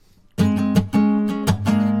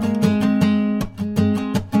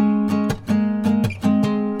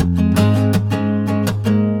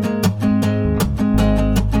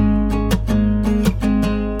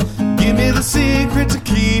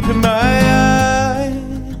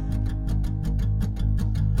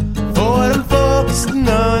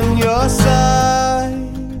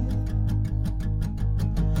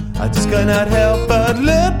cannot help but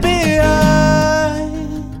look behind.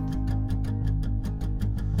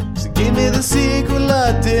 So give me the secret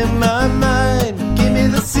locked in my mind. Give me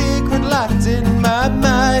the secret locked in my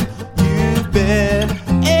mind. You've been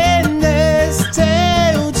in this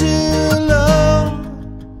tale too long.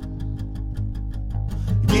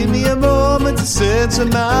 Give me a moment to censor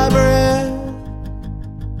my breath.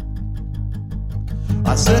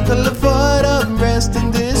 I circle the void of rest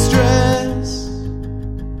and distress.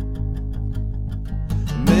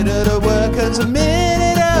 A minute of work and a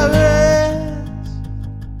minute of rest.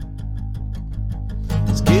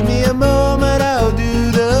 Just give me a moment, I'll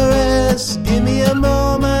do the rest. Give me a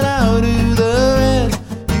moment, I'll do the rest.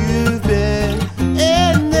 You've been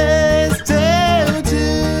in this tale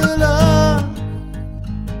too long.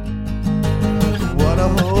 Wanna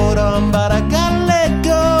hold on, but I gotta let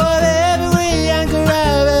go.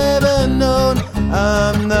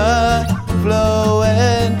 I'm not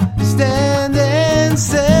flowing, standing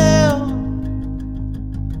still.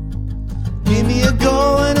 Give me a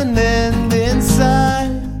going and end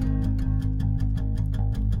inside.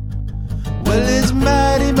 Well, it's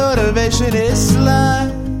mighty, motivation is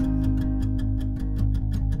slight.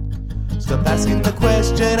 Stop asking the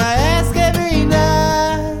question I ask every